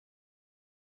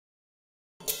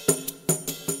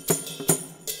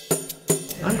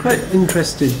quite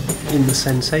interested in the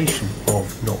sensation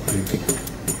of not moving.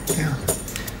 Yeah.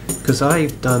 Because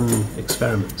I've done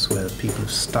experiments where people have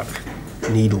stuck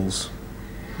needles,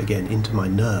 again, into my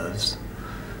nerves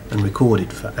and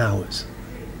recorded for hours.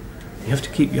 You have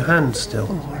to keep your hand still.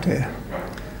 Oh dear.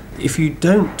 If you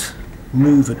don't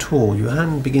move at all, your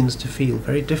hand begins to feel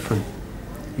very different.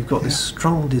 You've got this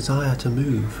strong desire to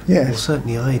move. Yes. Well,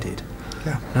 certainly I did.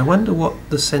 Yeah. And I wonder what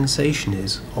the sensation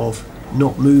is of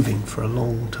not moving for a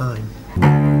long time.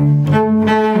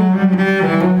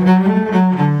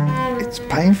 It's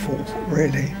painful,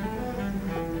 really.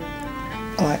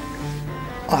 I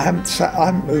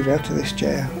haven't moved out of this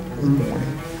chair in the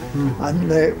morning, and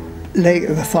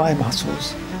the thigh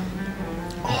muscles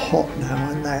are hot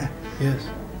now, and they're Yes.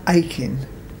 aching,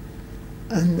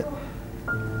 and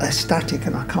they're static,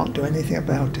 and I can't do anything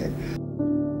about it.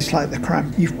 It's like the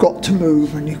cramp. You've got to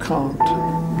move, and you can't,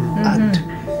 and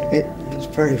it's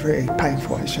very, very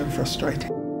painful. It's so frustrating.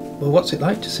 Well, what's it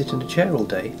like to sit in a chair all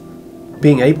day,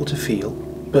 being able to feel,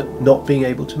 but not being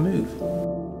able to move?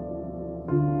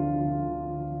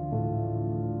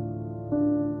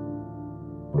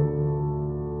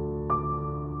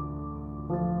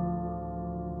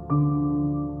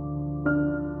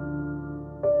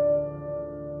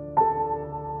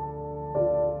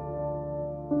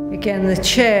 Again, the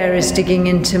chair is digging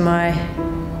into my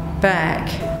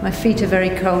back. My feet are very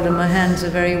cold and my hands are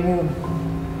very warm.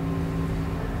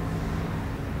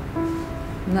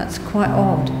 And that's quite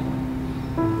odd,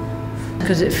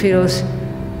 because it feels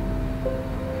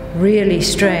really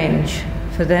strange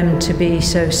for them to be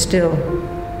so still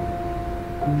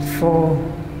for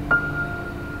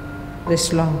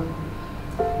this long.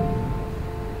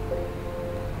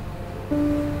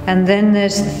 And then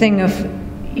there's the thing of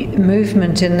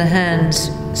movement in the hands,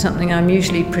 something I'm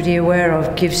usually pretty aware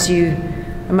of, gives you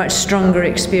a much stronger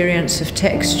experience of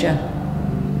texture.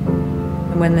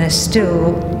 And when they're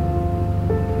still,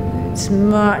 it's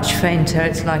much fainter,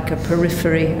 it's like a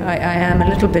periphery. I am a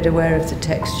little bit aware of the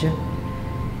texture.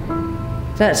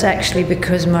 That's actually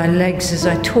because my legs as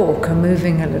I talk are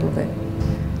moving a little bit.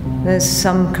 There's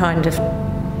some kind of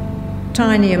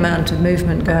tiny amount of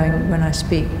movement going when I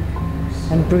speak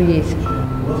and breathe.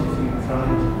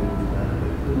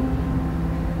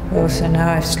 Also, now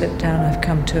I've slipped down, I've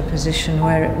come to a position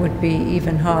where it would be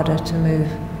even harder to move.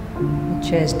 The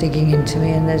chair's digging into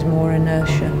me and there's more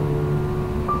inertia.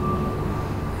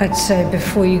 I'd say,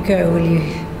 before you go, will you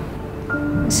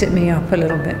sit me up a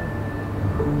little bit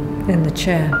in the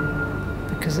chair?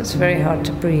 Because it's very hard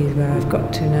to breathe where I've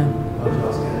got to now.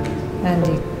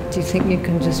 Andy, do you think you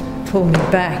can just pull me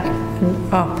back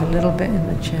and up a little bit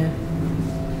in the chair?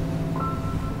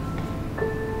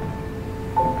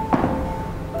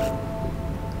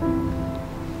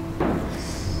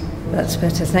 That's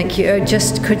better, thank you. Oh,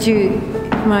 just could you,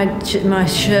 my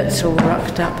shirt's all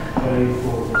rucked up.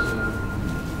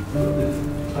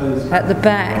 At the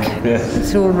back, Yeah.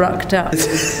 It's all rucked up.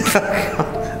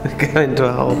 Go into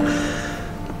a hole.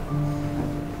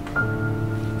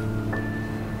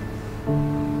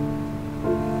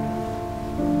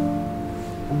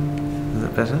 Is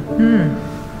that better?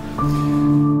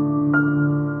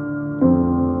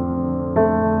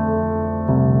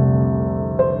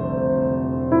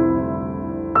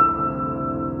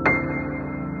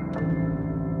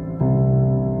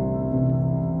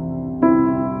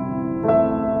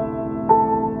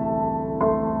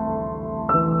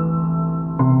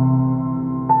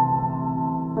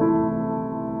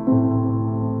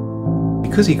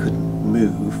 Because he couldn't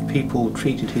move, people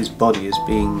treated his body as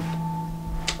being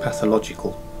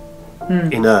pathological,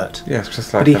 inert. Yes,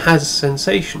 just like But he that. has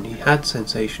sensation. He had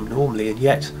sensation normally, and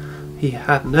yet he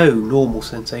had no normal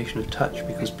sensation of touch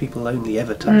because people only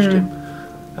ever touched him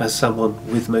as someone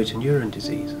with motor neuron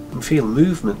disease and feel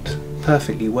movement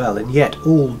perfectly well, and yet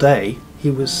all day he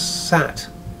was sat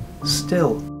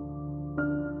still.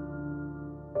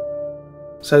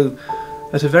 So,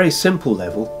 at a very simple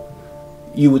level,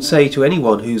 you would say to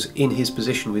anyone who's in his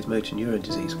position with motor neuron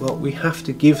disease, well, we have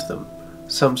to give them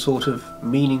some sort of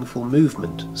meaningful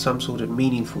movement, some sort of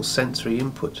meaningful sensory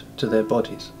input to their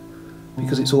bodies,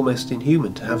 because it's almost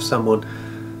inhuman to have someone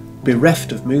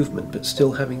bereft of movement but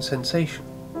still having sensation.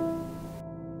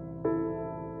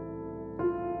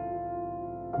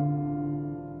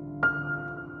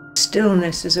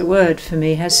 Stillness as a word for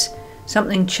me has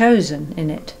something chosen in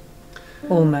it,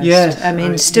 almost. Yes, I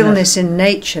mean, stillness in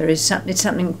nature is it's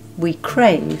something we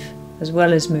crave as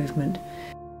well as movement.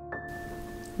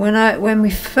 When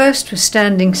we first were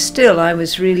standing still, I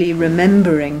was really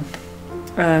remembering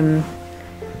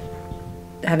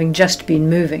having just been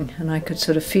moving, and I could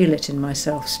sort of feel it in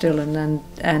myself still. And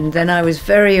then I was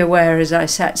very aware as I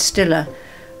sat stiller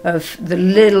of the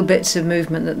little bits of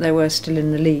movement that there were still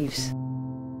in the leaves.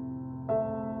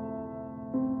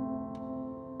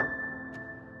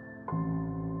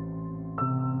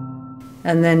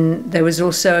 And then there was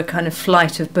also a kind of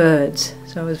flight of birds,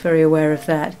 so I was very aware of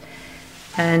that.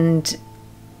 And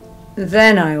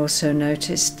then I also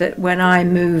noticed that when I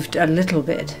moved a little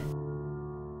bit,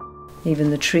 even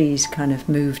the trees kind of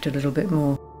moved a little bit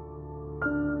more.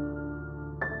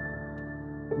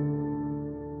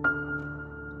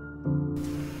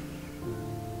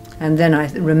 And then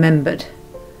I remembered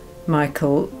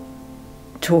Michael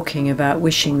talking about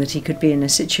wishing that he could be in a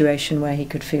situation where he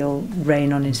could feel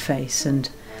rain on his face and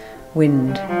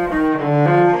wind.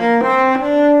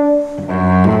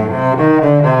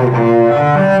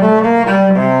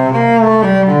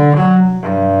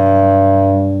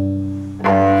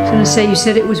 So I say, you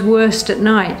said it was worst at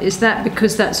night. Is that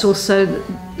because that's also,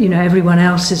 you know, everyone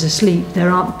else is asleep,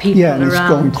 there aren't people around? Yeah, and it's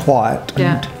gone quiet.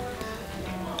 Yeah.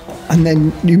 And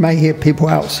then you may hear people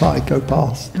outside go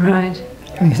past. Right.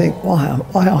 And you think, why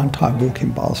aren't I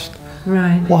walking past?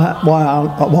 Right.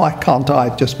 Why can't I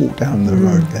just walk down the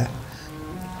road there?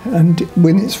 And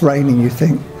when it's raining, you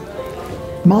think,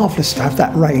 marvellous to have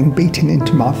that rain beating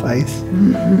into my face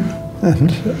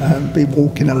and be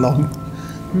walking along,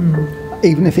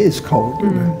 even if it is cold.